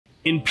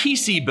In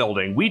PC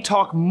building, we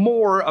talk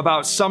more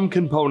about some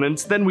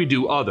components than we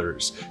do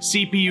others.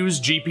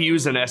 CPUs,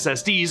 GPUs, and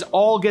SSDs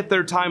all get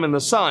their time in the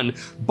sun,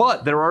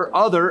 but there are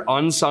other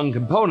unsung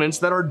components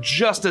that are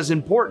just as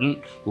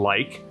important,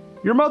 like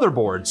your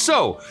motherboard.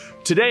 So,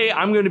 today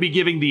I'm going to be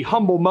giving the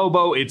humble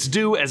Mobo its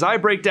due as I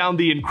break down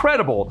the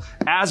incredible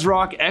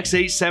ASRock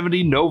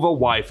X870 Nova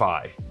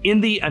WiFi. In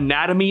the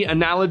anatomy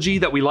analogy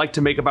that we like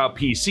to make about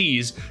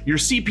PCs, your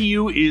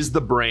CPU is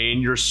the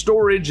brain, your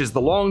storage is the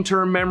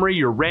long-term memory,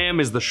 your RAM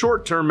is the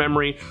short-term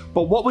memory,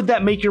 but what would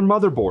that make your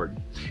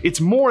motherboard?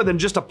 It's more than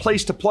just a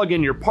place to plug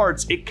in your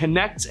parts, it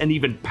connects and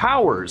even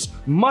powers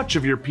much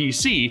of your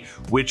PC,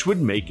 which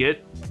would make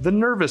it the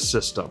nervous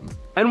system.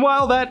 And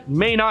while that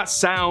may not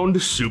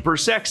sound super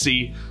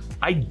sexy,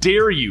 I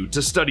dare you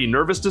to study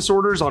nervous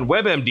disorders on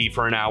WebMD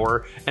for an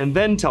hour and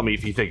then tell me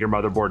if you think your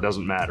motherboard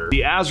doesn't matter.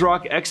 The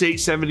ASRock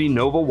X870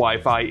 Nova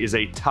WiFi is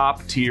a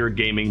top-tier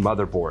gaming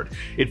motherboard.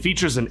 It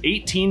features an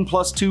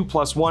 18+2+1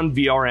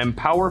 VRM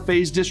power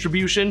phase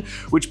distribution,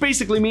 which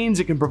basically means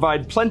it can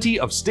provide plenty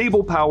of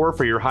stable power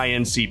for your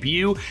high-end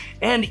CPU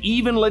and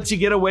even lets you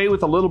get away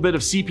with a little bit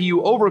of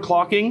CPU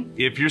overclocking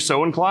if you're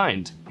so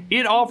inclined.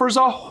 It offers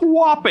a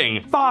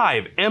whopping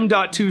 5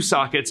 M.2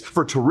 sockets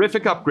for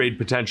terrific upgrade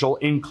potential,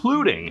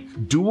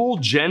 including dual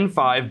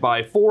Gen5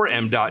 by 4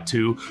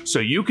 M.2, so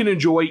you can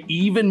enjoy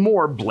even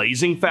more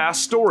blazing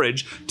fast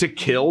storage to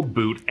kill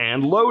boot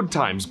and load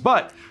times.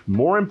 But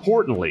more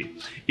importantly,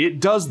 it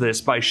does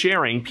this by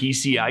sharing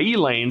PCIe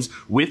lanes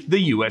with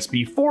the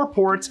USB 4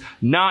 ports,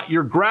 not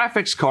your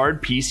graphics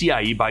card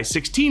PCIe by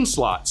 16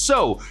 slot,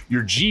 so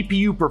your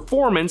GPU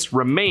performance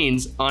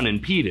remains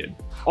unimpeded.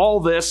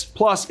 All this,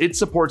 plus it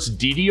supports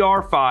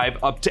DDR5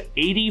 up to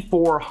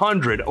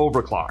 8400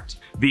 overclocked.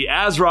 The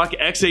ASRock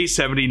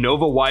X870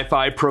 Nova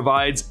WiFi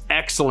provides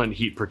excellent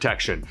heat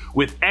protection,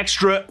 with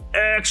extra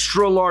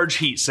large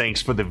heat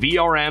sinks for the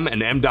VRM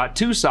and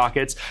M.2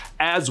 sockets,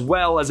 as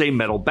well as a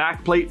metal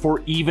backplate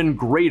for even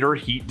greater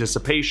heat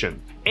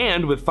dissipation.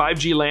 And with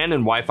 5G LAN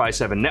and Wi-Fi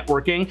 7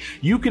 networking,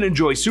 you can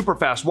enjoy super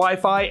fast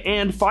Wi-Fi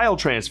and file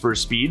transfer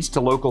speeds to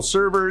local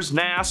servers,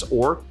 NAS,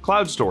 or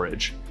cloud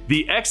storage.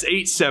 The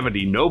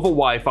X870 Nova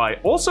WiFi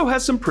also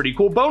has some pretty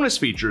cool bonus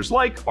features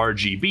like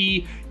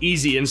RGB,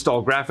 easy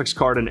install graphics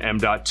card and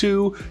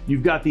M.2,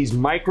 you've got these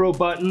micro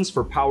buttons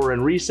for power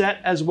and reset,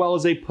 as well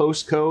as a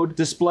postcode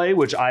display,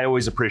 which I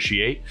always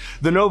appreciate.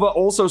 The Nova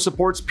also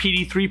supports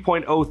PD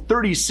 3.0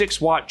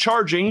 36-watt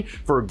charging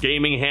for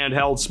gaming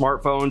handheld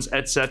smartphones,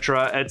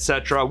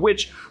 etc.,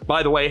 which,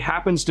 by the way,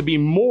 happens to be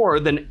more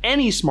than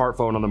any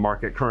smartphone on the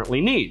market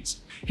currently needs.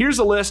 Here's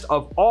a list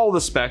of all the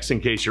specs in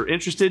case you're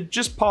interested.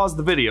 Just pause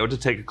the video to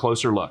take a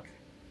closer look.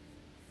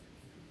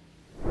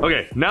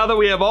 Okay, now that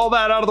we have all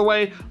that out of the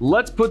way,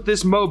 let's put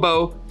this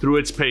Mobo through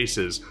its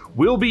paces.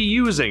 We'll be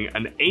using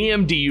an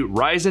AMD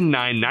Ryzen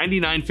 9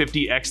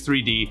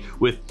 9950X3D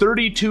with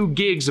 32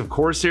 gigs of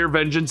Corsair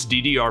Vengeance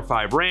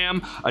DDR5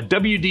 RAM, a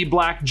WD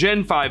Black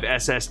Gen5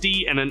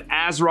 SSD, and an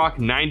ASRock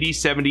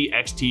 9070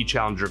 XT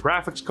Challenger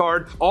graphics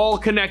card, all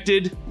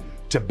connected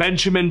to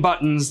Benjamin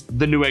Button's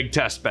the Newegg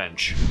test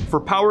bench. For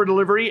power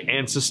delivery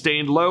and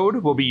sustained load,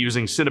 we'll be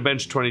using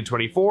Cinebench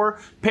 2024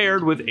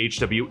 paired with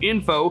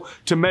HWinfo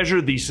to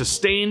measure the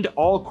sustained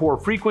all-core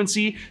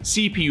frequency,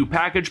 CPU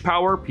package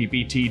power,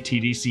 PPT,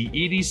 TDC,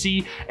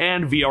 EDC,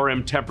 and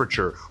VRM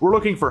temperature. We're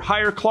looking for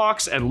higher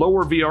clocks and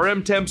lower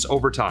VRM temps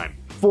over time.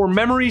 For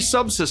memory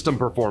subsystem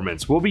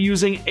performance, we'll be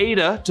using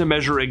Ada to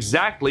measure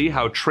exactly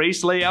how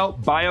trace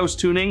layout, BIOS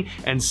tuning,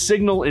 and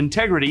signal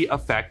integrity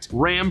affect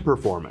RAM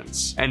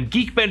performance. And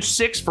Geekbench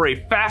 6 for a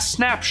fast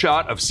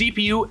snapshot of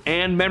CPU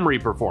and memory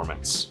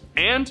performance.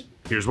 And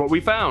here's what we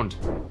found.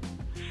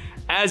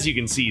 As you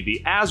can see,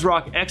 the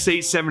ASRock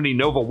X870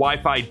 Nova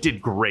WiFi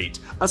did great,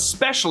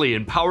 especially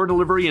in power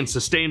delivery and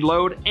sustained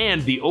load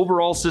and the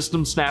overall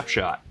system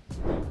snapshot.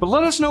 But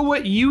let us know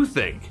what you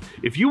think.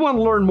 If you want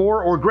to learn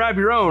more or grab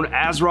your own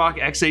ASRock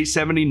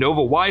X870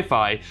 Nova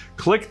WiFi,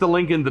 click the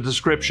link in the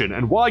description,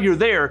 and while you're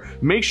there,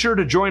 make sure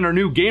to join our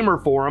new gamer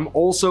forum,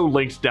 also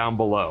linked down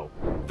below.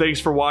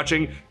 Thanks for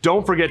watching,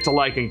 don't forget to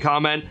like and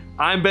comment.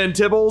 I'm Ben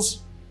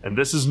Tibbles, and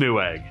this is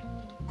Newegg.